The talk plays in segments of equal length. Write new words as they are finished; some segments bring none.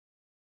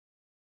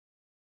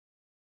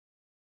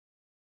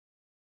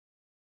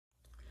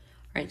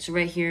Alright, so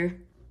right here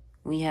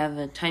we have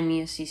a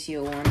Tamiya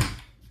CC01,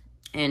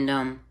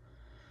 and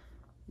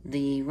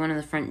the one of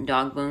the front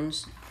dog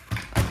bones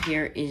up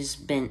here is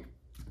bent.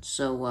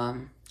 So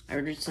I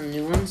ordered some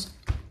new ones.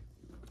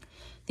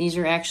 These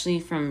are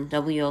actually from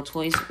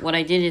WLtoys. What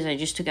I did is I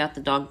just took out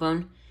the dog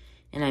bone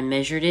and I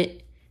measured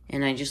it,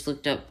 and I just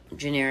looked up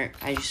generic.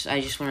 I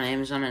just went on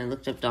Amazon and I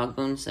looked up dog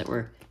bones that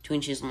were 2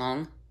 inches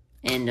long,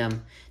 and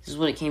this is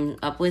what it came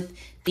up with.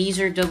 These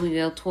are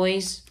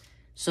WLtoys.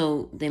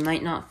 So they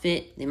might not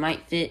fit, they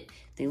might fit,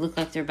 they look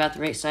like they're about the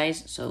right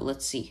size, so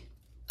let's see.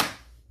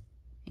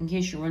 In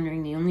case you're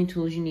wondering, the only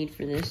tools you need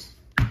for this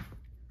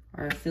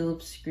are a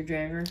Phillips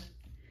screwdriver and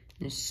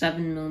a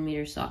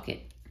 7mm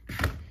socket.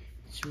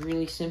 It's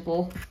really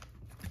simple.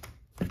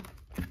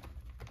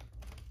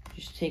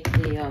 Just take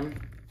the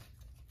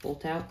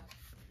bolt out,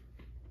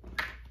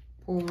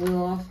 pull the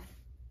wheel off,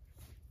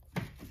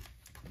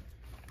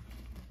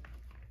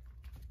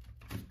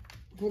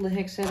 pull the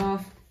hex set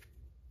off.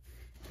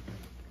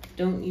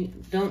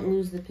 Don't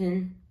lose the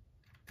pin.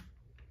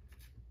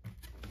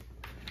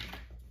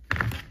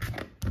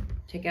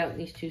 Take out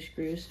these 2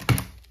 screws.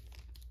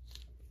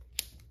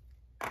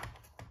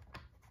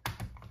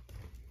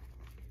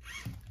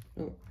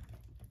 Oh.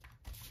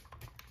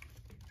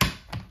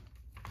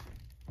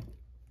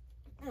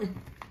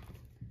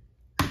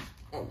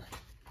 Oh.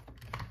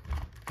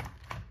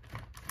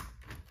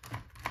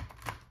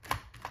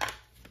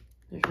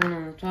 There's one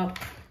on the top,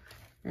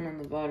 one on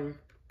the bottom.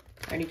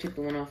 I already took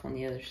the one off on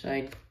the other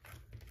side.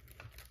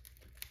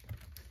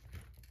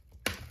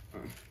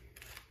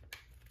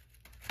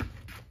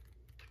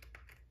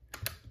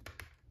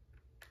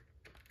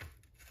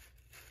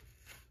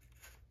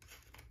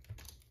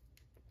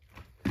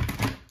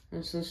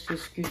 Once those 2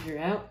 screws are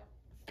out,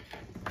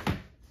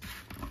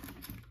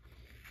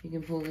 you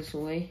can pull this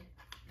away.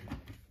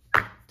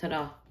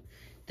 Ta-da!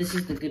 This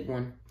is the good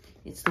one.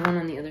 It's the one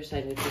on the other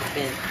side which is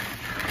bent.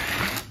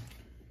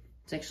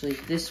 It's actually,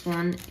 this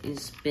one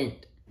is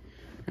bent.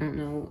 I don't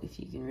know if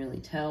you can really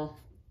tell,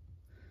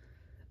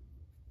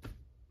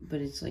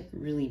 but it's like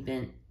really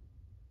bent.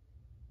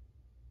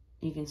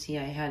 You can see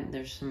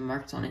there's some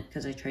marks on it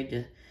because I tried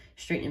to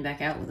straighten it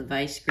back out with a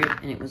vice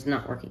grip and it was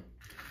not working.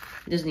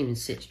 It doesn't even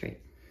sit straight.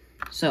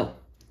 So,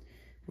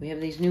 we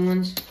have these new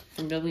ones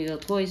from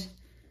WLtoys.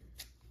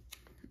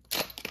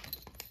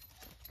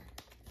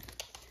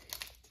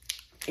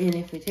 And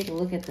if we take a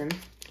look at them,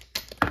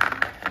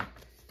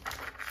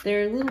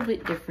 they're a little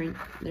bit different.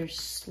 They're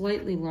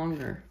slightly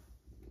longer.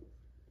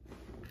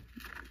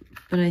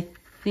 But I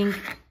think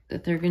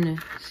that they're gonna,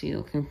 see,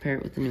 I'll compare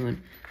it with the new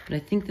one. But I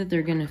think that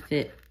they're gonna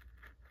fit,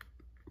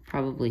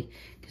 probably.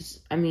 Because,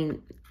 I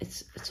mean,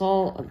 it's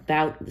all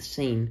about the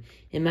same.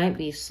 It might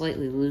be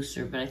slightly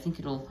looser, but I think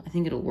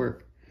it'll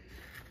work.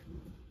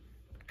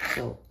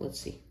 So, let's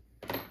see.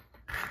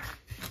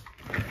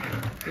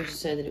 Here's the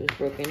side that it was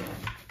broken.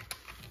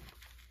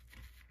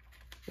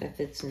 That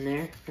fits in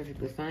there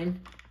perfectly fine.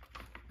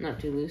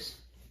 Not too loose.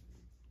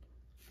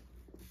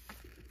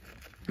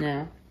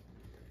 Now,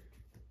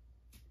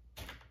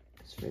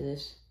 as for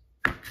this,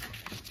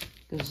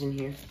 goes in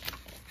here.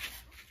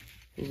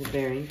 Here's a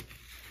bearing.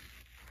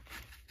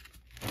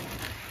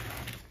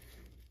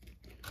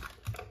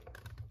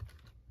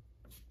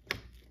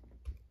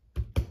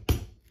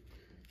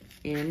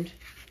 And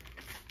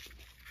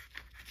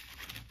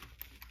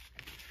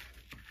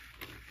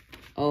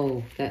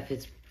oh, that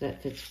fits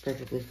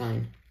perfectly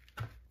fine.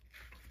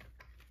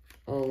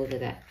 Oh, look at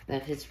that.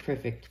 That fits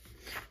perfect.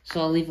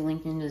 So I'll leave a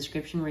link in the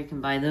description where you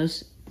can buy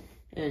those.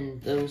 And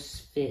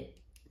those fit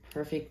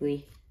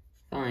perfectly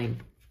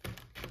fine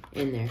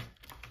in there.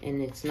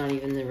 And it's not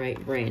even the right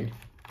brand.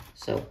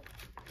 So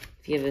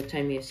if you have a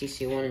Tamiya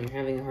CC01 and you're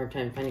having a hard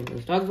time finding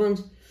those dog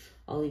bones,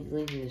 I'll leave a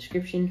link in the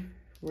description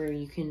where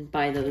you can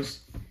buy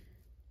those.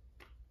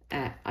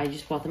 I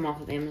just bought them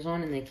off of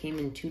Amazon and they came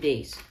in 2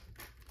 days.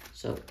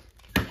 So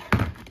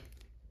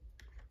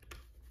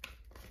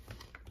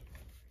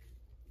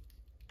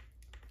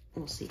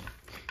we'll see.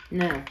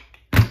 Now,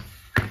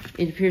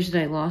 it appears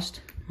that I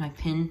lost my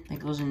pin that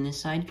goes in this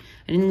side.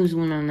 I didn't lose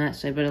one on that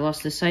side, but I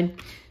lost this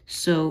side.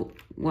 So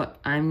what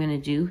I'm going to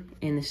do,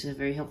 and this is a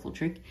very helpful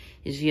trick,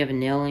 is if you have a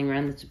nail laying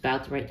around that's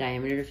about the right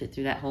diameter to fit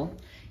through that hole,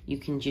 you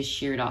can just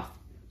shear it off.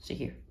 So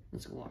here,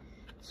 let's go on.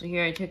 So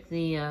here I took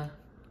the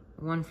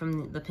one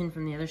from the pin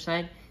from the other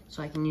side,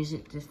 so I can use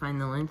it to find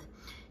the length.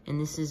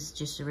 And this is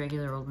just a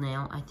regular old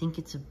nail. I think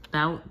it's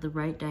about the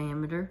right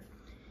diameter.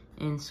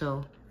 And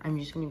so I'm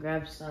just gonna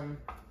grab some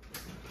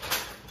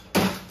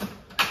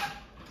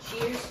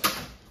shears,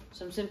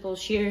 some simple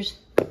shears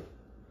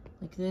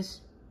like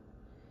this,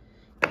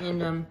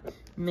 and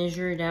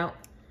measure it out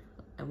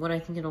at what I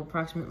think it'll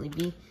approximately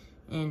be,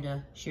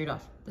 and shear it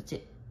off. That's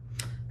it.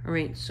 All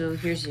right, so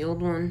here's the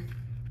old one.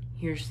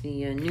 Here's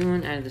the new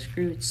one out of the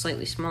screw. It's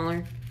slightly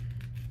smaller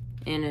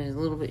and a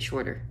little bit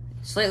shorter.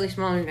 Slightly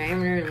smaller in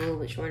diameter and a little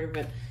bit shorter,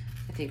 but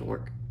I think it'll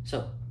work.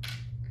 So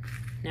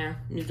now,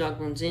 new dog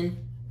bones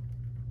in.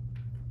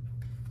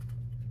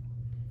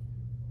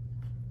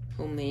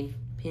 Homemade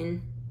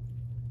pin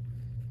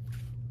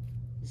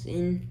is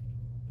in.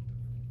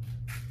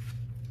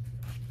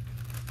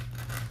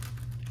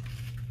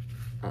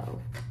 Uh-oh.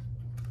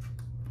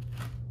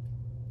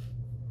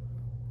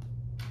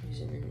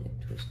 Using a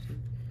nip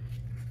twisting.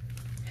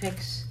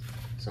 Hex.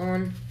 It's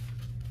on.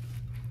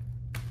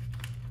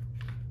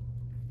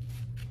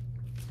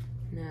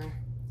 Now,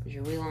 put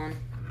your wheel on.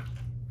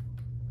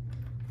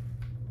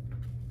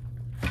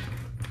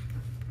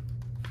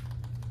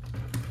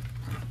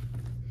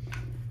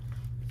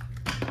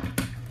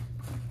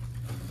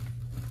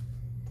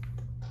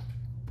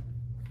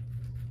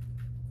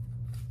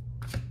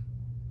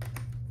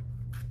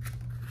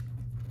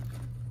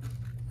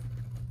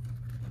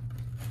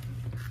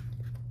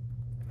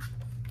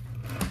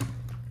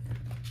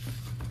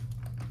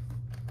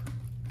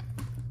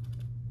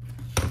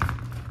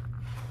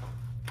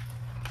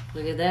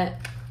 Look at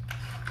that.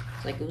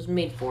 It's like it was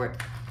made for it.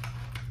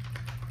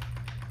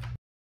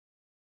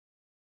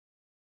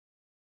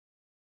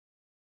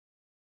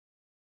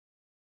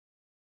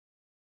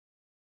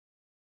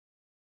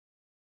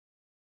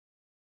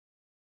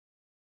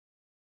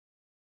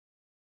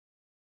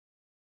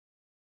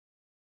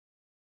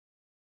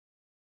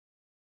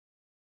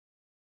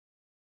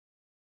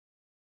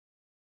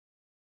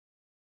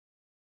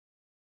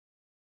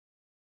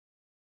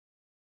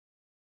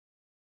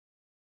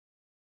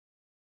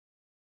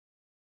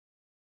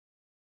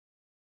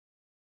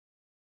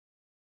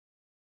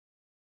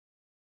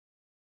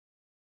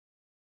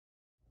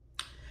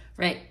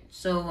 Right,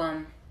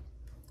 so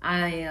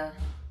I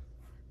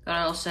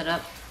got it all set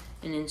up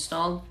and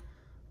installed.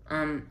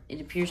 It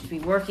appears to be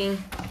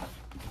working.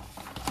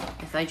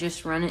 If I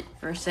just run it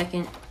for a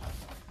second,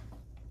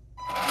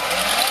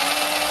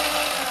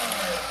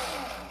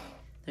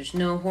 there's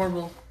no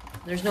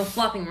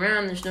flopping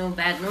around, there's no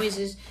bad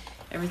noises.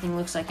 Everything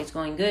looks like it's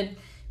going good.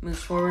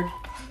 Moves forward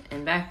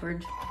and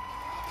backward.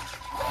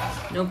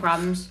 No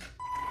problems.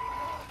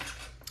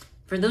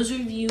 For those of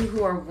you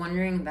who are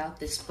wondering about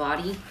this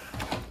body,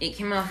 it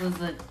came off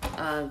of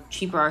a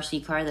cheaper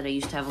RC car that I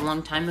used to have a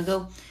long time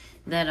ago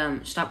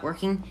that stopped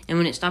working. And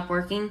when it stopped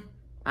working,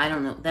 I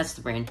don't know, that's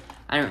the brand.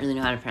 I don't really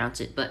know how to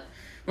pronounce it, but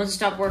once it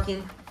stopped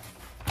working,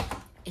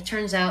 it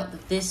turns out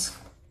that this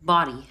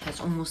body has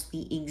almost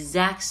the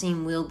exact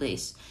same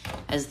wheelbase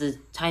as the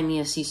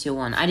Tamiya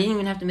CC01. I didn't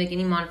even have to make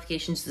any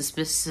modifications to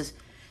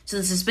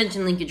the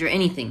suspension linkage or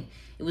anything.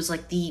 It was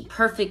like the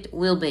perfect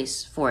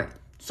wheelbase for it.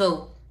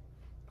 So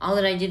all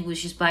that I did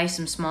was just buy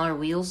some smaller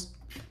wheels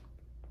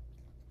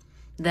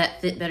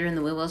that fit better in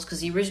the wheel wells, because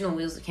the original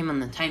wheels that came on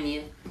the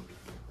Tamiya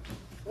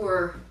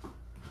were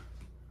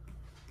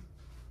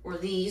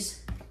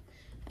these,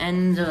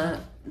 and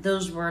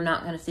those were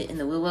not going to fit in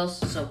the wheel wells.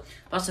 So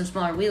bought some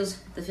smaller wheels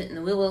that fit in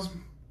the wheel wells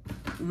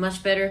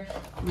much better.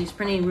 Leaves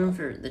plenty of room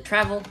for the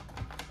travel,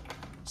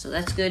 so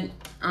that's good.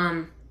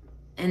 And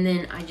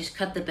then I just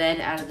cut the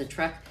bed out of the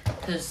truck,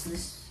 because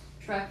this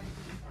truck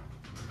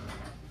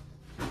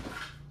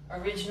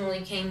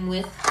originally came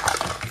with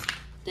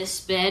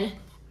this bed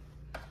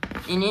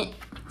in it,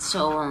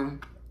 so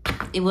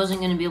it wasn't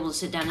going to be able to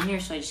sit down in here,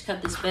 so I just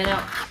cut this bed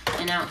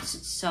out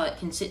so it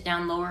can sit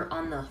down lower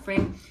on the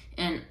frame.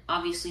 And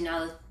obviously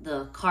now that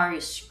the car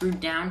is screwed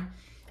down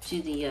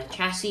to the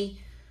chassis,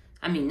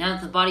 now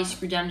that the body's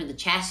screwed down to the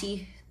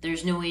chassis,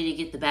 there's no way to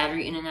get the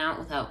battery in and out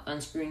without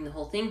unscrewing the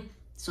whole thing.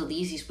 So the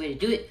easiest way to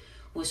do it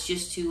was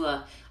just to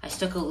I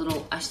stuck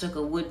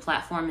a wood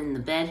platform in the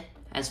bed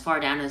as far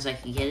down as I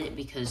could get it,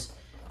 because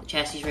the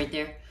chassis is right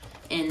there,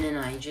 and then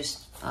I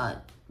just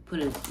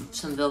put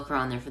some Velcro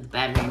on there for the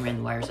battery and ran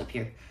the wires up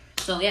here.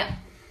 So yeah,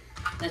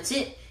 that's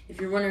it.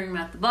 If you're wondering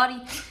about the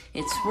body,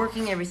 it's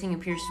working. Everything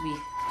appears to be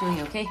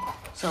doing okay.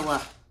 So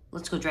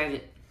let's go drive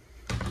it.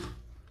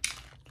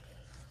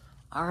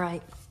 All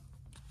right,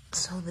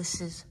 so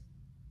this is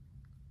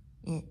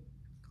it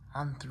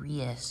on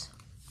 3S.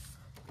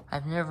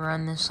 I've never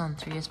run this on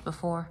 3S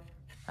before.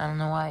 I don't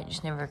know why, it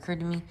just never occurred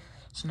to me.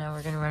 So now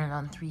we're gonna run it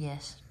on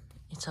 3S.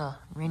 It's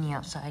rainy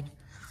outside,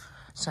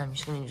 so I'm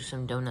just gonna do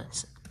some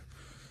donuts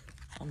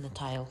on the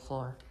tile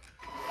floor.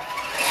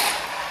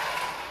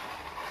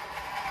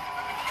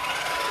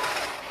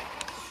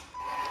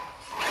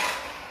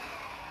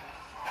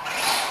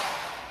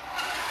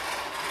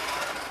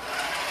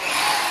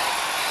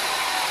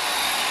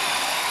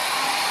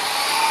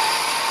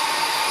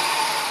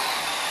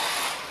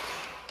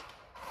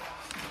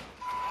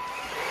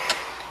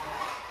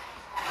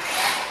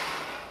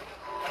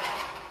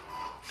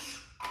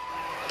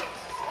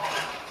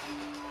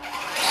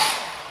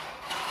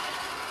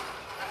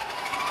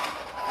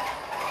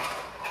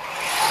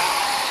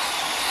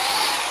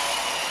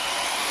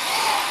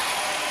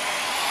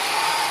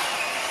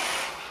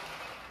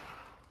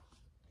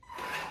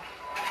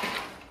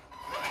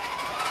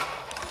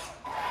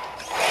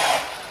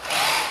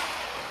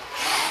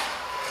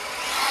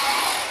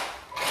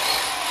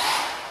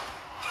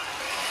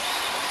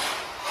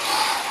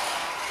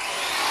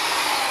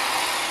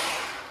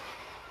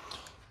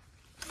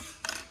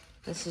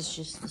 This is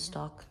just the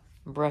stock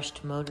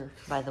brushed motor,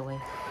 by the way.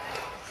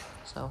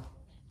 So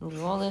we'll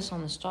do all this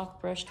on the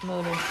stock brushed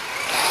motor.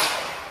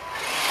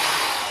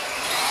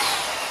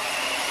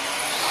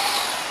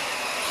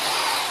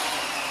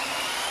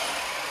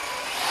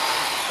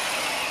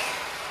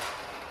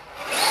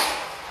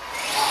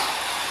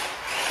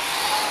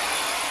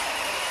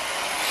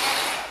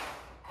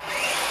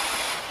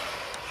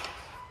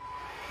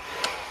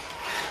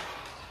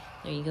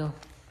 There you go.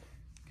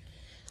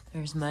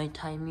 There's my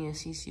Tamiya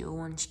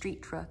CC01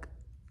 street truck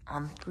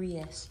on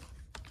 3S.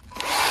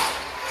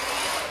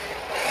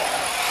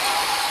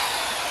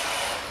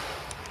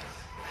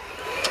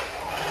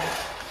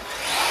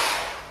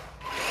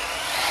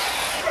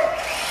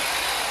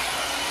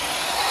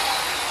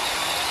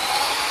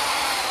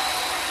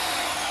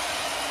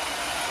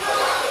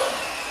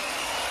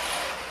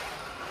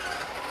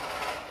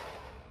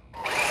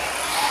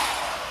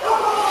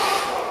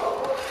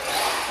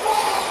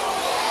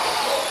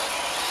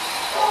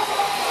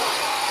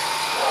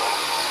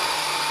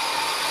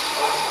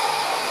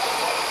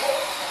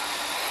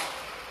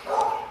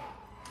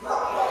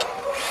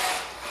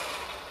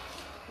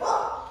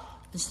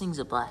 This thing's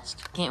a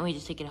blast. Can't wait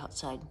to take it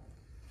outside.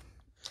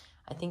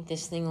 I think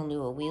this thing will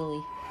do a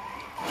wheelie.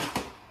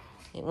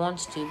 It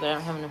wants to, but I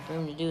don't have enough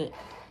room to do it.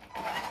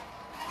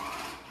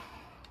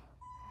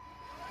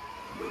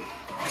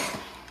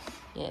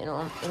 Yeah,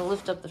 it'll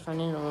lift up the front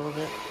end a little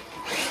bit.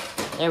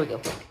 There we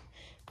go.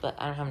 But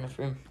I don't have enough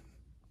room.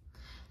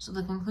 So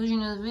the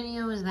conclusion of the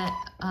video is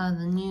that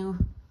the new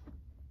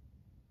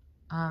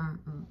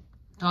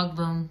dog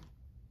bone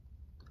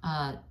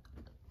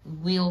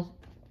wheel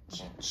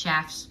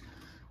shafts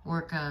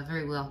work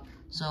very well.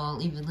 So I'll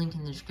leave a link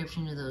in the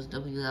description to those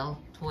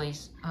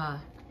WLtoys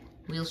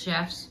wheel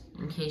shafts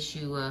in case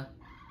you have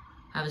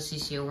a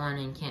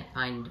CC01 and can't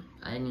find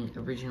any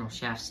original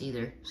shafts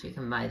either, so you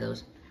can buy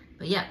those.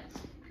 But yeah,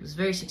 it was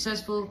very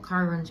successful.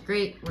 Car runs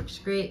great, works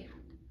great.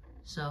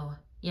 So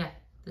yeah,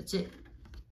 that's it.